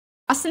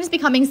Austin is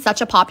becoming such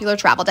a popular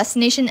travel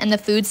destination and the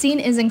food scene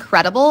is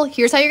incredible.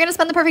 Here's how you're gonna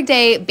spend the perfect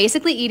day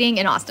basically eating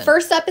in Austin.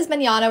 First up is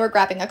mañana. We're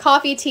grabbing a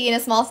coffee, tea, and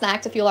a small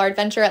snack to fuel our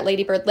adventure at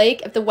Lady Bird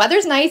Lake. If the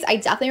weather's nice, I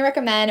definitely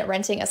recommend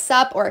renting a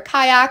sup or a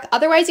kayak.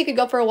 Otherwise, you could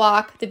go for a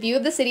walk. The view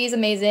of the city is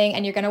amazing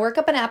and you're gonna work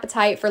up an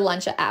appetite for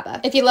lunch at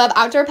𝗂𝗑. If you love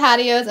outdoor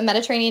patios and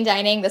Mediterranean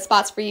dining, this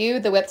spot's for you.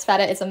 The whipped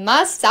feta is a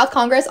must. South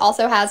Congress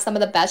also has some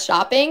of the best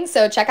shopping,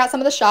 so check out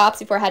some of the shops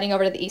before heading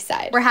over to the east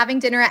side. We're having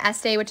dinner at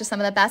𝗓𝗡, which is some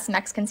of the best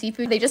Mexican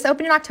seafood. They just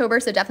opened in October,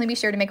 so definitely be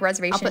sure to make a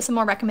reservation. I'll put some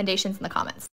more recommendations in the comments.